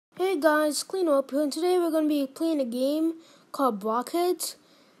guys, Clean Up here, and today we're going to be playing a game called Blockheads.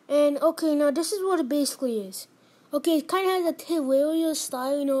 And okay, now this is what it basically is. Okay, it kind of has a Terraria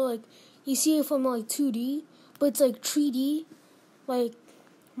style, like you see it from like 2D, but it's like 3D, like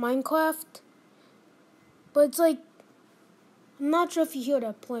Minecraft. But it's like, I'm not sure if you hear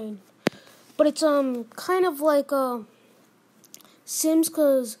that playing, but it's kind of like Sims,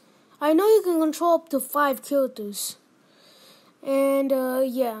 cause I know you can control up to 5 characters. And,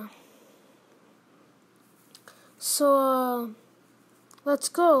 yeah. So, let's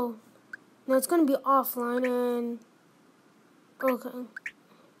go. Now, it's gonna be offline, and... Okay.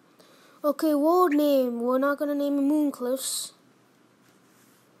 Okay, world name. We're not gonna name it Mooncliffs.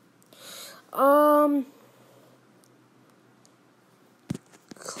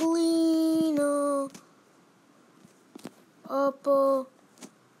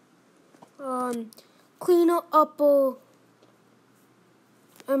 Clean up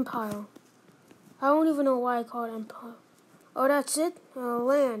Empire. I don't even know why I call it Empire. Oh, that's it?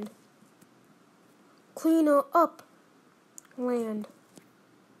 Land. Clean up land.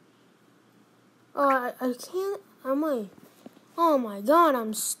 Oh, I can't. Oh my god,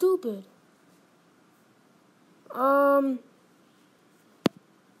 I'm stupid.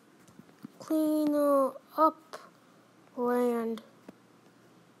 Clean up land.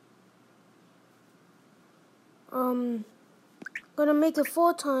 Gonna make it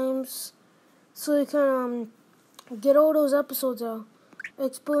 4 times so you can get all those episodes out.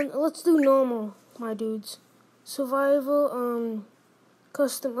 Let's do normal, my dudes. Survival,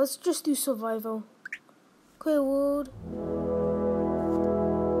 custom. Let's just do survival. Okay, wood.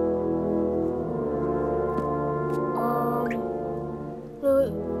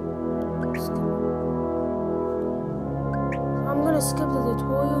 Wait. I'm gonna skip the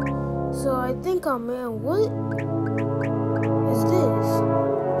tutorial. So I think I'm in. What is this?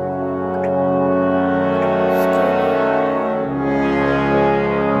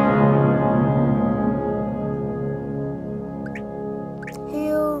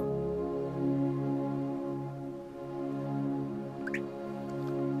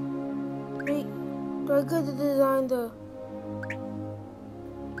 Do I get to design the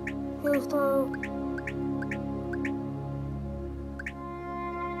hairstyle?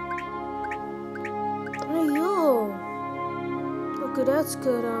 Hey, yo! Okay, that's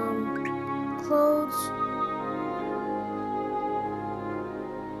good. Clothes.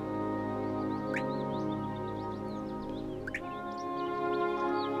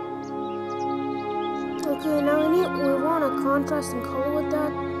 Okay, now we want a contrast in color with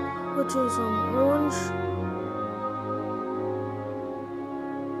that, which is orange.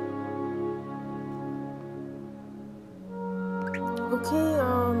 Okay,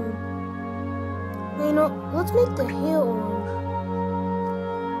 let's make the hair orange.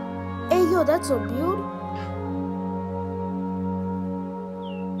 Hey, yo, that's a build.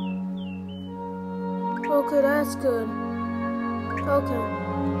 Okay, that's good. Okay.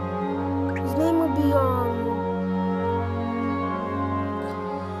 His name would be,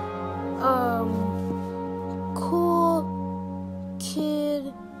 Cool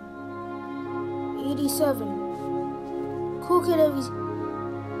Kid 87. Cool Kid 87.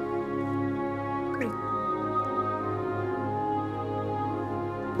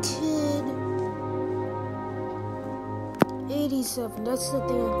 Kid 87. That's the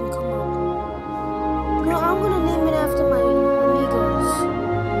thing I can come up. No, I'm gonna name it after my amigos.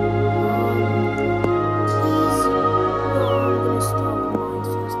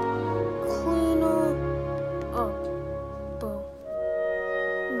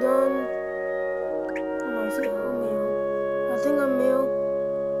 I think I'm male.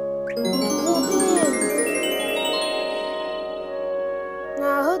 Now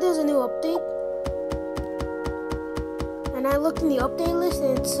I heard there's a new update, and I looked in the update list,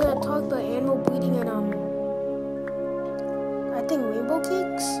 and it talked about animal breeding and I think rainbow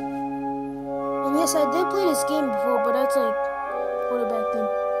cakes. And yes, I did play this game before, but that's like way back then.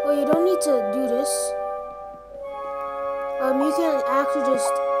 Oh, you don't need to do this. You can actually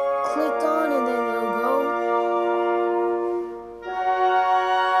just click on and then it'll go.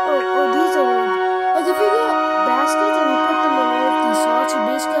 Oh, these are weird. Like if you get baskets and you put them in all of these slots, you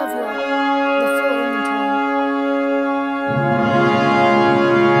basically have the full inventory.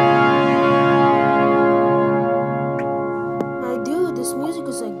 My dude, this music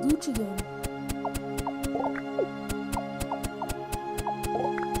is like Gucci game.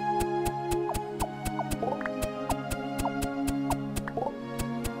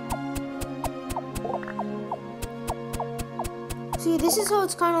 See, this is how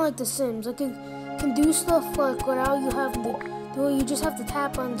it's kind of like The Sims. Like, you can do stuff like without you having Dude, you just have to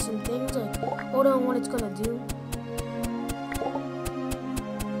tap on some things, like, hold on what it's gonna do.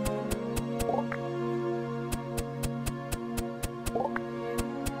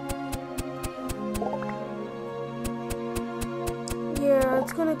 Yeah,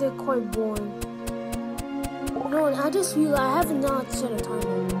 it's gonna get quite boring. No, I just realized I have not set a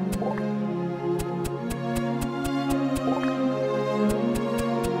timer.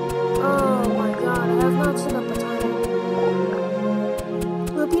 Oh my god, I have not set up a timer.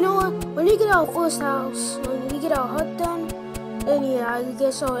 But you know what? When we get our first house, when we get our hut done, then yeah, I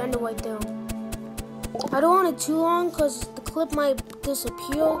guess I'll end it right there. I don't want it too long because the clip might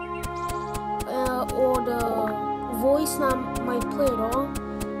disappear, or the voice might play at all.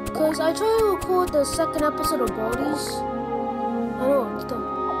 Because I tried to record the second episode of Baldi's. I know, it's done.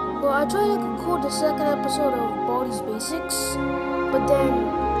 Well, I tried to record the second episode of Baldi's Basics, but then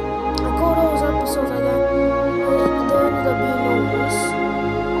I called those episodes and then there ended up being no voice.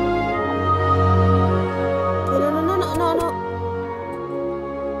 No.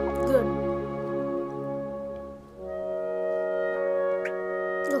 Good.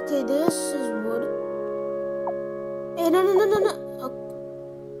 Okay, this is wood. Hey, no.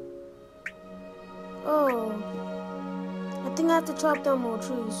 Oh. I think I have to chop down more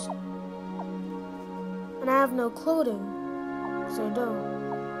trees. And I have no clothing. So I don't.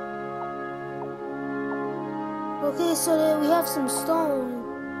 Okay, so then we have some stone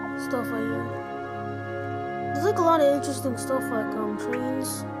stuff right here. There's like a lot of interesting stuff like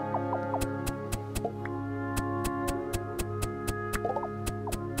trains.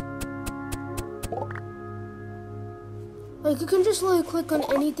 Like you can just like click on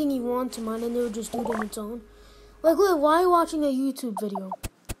anything you want to mine and it'll just do it on its own. Like look, why are you watching a YouTube video?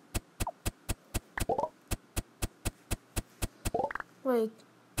 Like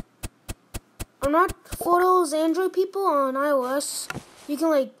I'm not for those Android people on iOS. You can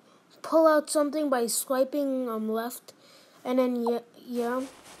like pull out something by swiping left, and then yeah.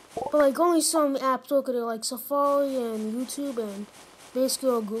 But like only some apps work at it, like Safari and YouTube and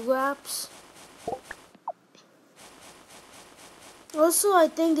basically all Google apps. Also, I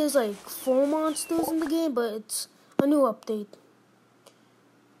think there's like 4 monsters in the game, but it's a new update.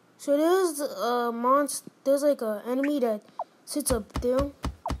 So there's a monster. There's like an enemy that sits up there.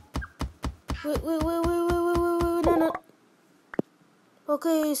 Wait, no.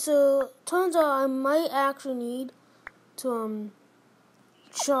 Okay, so turns out I might actually need to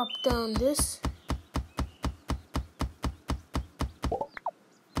chop down this,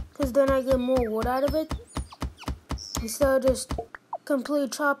 because then I get more wood out of it instead of just completely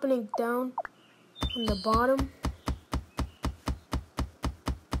chopping it down from the bottom.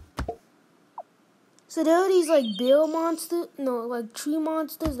 So there are these like bear monsters, no, like tree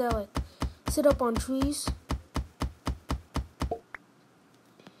monsters that like sit up on trees.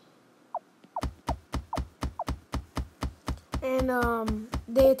 And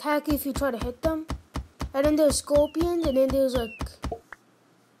they attack you if you try to hit them. And then there's scorpions, and then there's like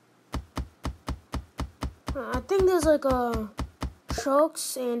I think there's like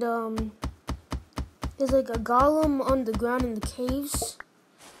sharks, and there's like a golem underground in the caves.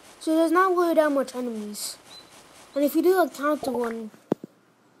 So there's not really that much enemies. And if you do encounter one,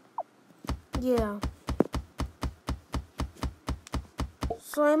 yeah.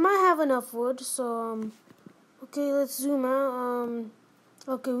 So I might have enough wood, so okay, let's zoom out.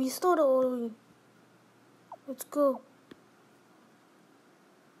 Okay, we started already. Let's go.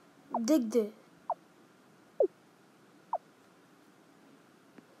 Digged it.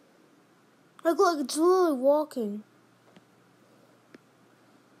 Like, look, it's literally walking.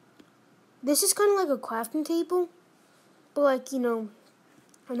 This is kind of like a crafting table, but like, you know,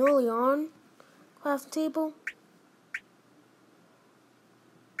 an early on crafting table.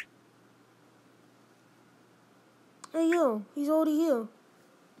 Hey, yo, he's already here.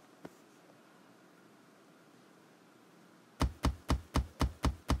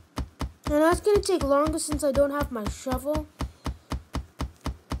 And that's gonna take longer since I don't have my shovel.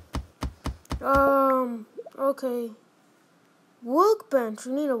 Okay. Workbench.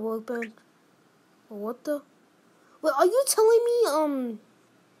 We need a workbench. What the? Wait, are you telling me,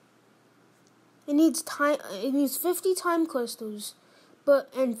 it needs 50 time crystals,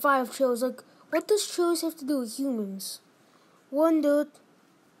 and 5 shells. Like, what does shells have to do with humans? One dude.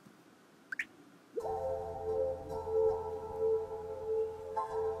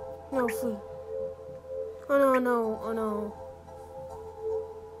 No, free. Oh no.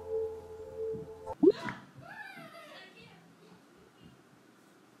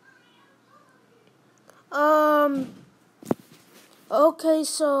 Okay,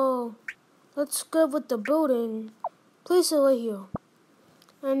 so let's go with the building. Place it right here.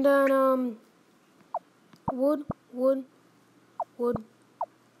 And then, wood. Wait,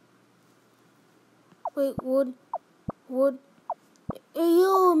 wood. Hey,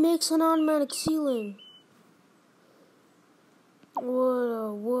 yo, makes an automatic ceiling.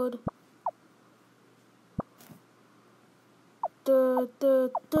 Wood. Oh,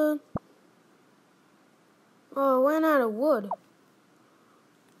 I ran out of wood.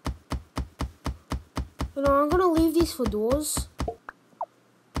 You know, I'm gonna leave these for doors.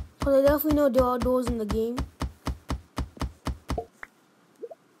 Because I definitely know there are doors in the game.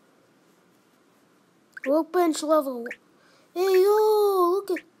 Workbench level. Hey, yo,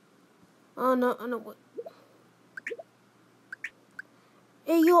 look at... Oh, no, what?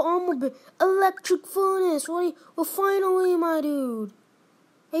 Hey, yo, automobile. Electric furnace. Well, finally, my dude.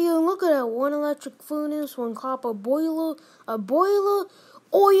 Hey, yo, look at that. One electric furnace, one copper boiler, a boiler,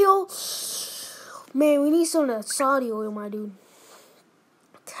 oil. Man, we need some of that Saudi oil, my dude.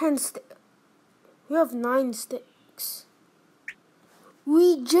 10 sticks. We have 9 sticks.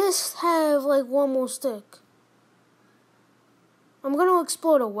 We just have, like, one more stick. I'm going to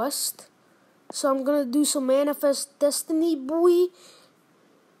explore the west. So I'm going to do some Manifest Destiny, boy.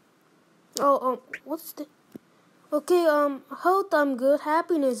 What's the... Okay, health, I'm good.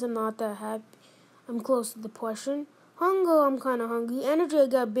 Happiness, I'm not that happy. I'm close to depression. Hunger, I'm kind of hungry. Energy, I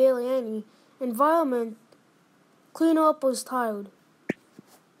got barely any. Environment, clean up, was tired.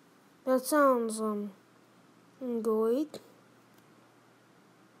 That sounds, great.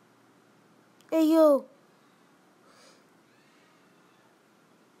 Hey, yo.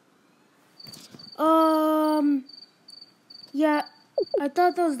 Yeah, I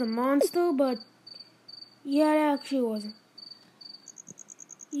thought that was the monster, but yeah, it actually wasn't.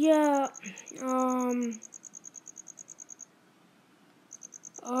 Yeah,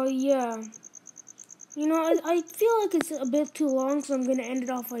 yeah. You know, I feel like it's a bit too long, so I'm going to end it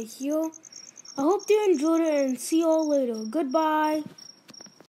off right here. I hope you enjoyed it, and see you all later. Goodbye.